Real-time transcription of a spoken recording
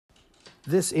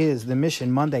This is the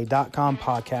MissionMonday.com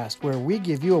podcast, where we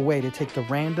give you a way to take the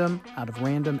random out of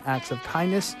random acts of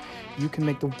kindness. You can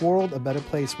make the world a better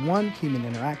place, one human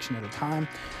interaction at a time.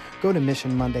 Go to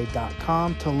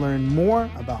MissionMonday.com to learn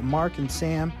more about Mark and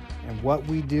Sam and what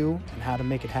we do and how to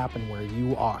make it happen where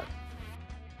you are.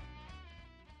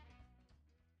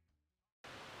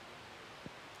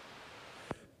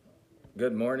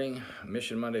 Good morning,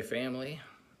 Mission Monday family.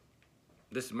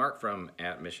 This is Mark from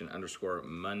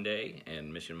 @Mission_Monday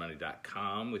and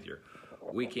MissionMonday.com with your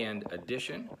weekend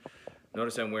edition.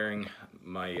 Notice I'm wearing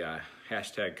my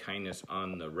hashtag kindness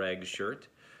on the reg shirt,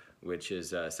 which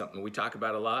is something we talk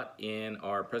about a lot in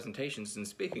our presentations. And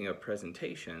speaking of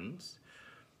presentations,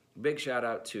 big shout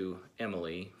out to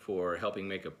Emily for helping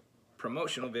make a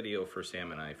promotional video for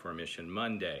Sam and I for Mission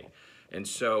Monday. And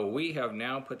so we have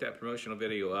now put that promotional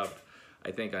video up,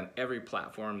 I think, on every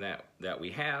platform that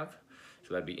we have.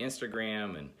 So that'd be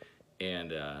Instagram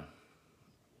and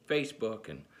Facebook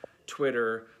and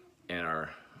Twitter and our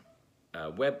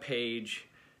web page,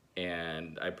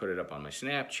 and I put it up on my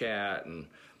Snapchat, and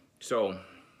so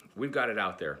we've got it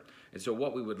out there. And so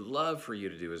what we would love for you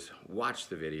to do is watch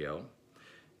the video,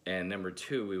 and number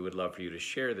two, we would love for you to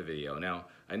share the video. Now,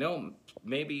 I know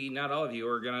maybe not all of you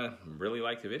are gonna really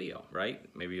like the video, right?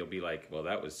 Maybe you'll be like, well,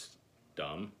 that was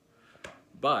dumb.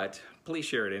 But please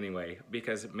share it anyway,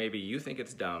 because maybe you think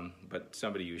it's dumb, but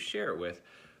somebody you share it with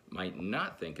might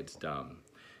not think it's dumb.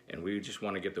 And we just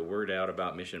want to get the word out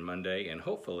about Mission Monday, and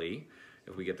hopefully,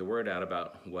 if we get the word out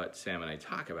about what Sam and I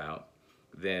talk about,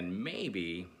 then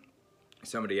maybe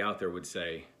somebody out there would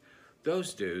say,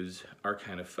 those dudes are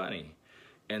kind of funny,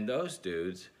 and those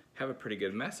dudes have a pretty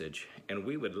good message, and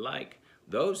we would like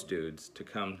those dudes to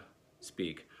come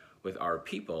speak with our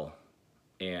people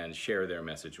and share their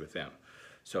message with them.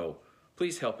 So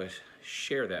please help us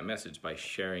share that message by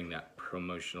sharing that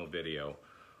promotional video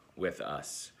with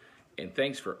us. And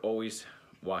thanks for always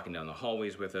walking down the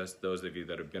hallways with us, those of you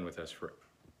that have been with us for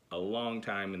a long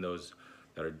time and those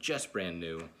that are just brand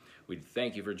new. We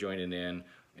thank you for joining in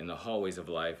the hallways of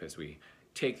life as we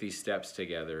take these steps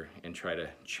together and try to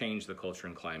change the culture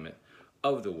and climate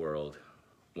of the world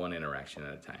one interaction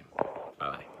at a time.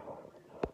 Bye-bye.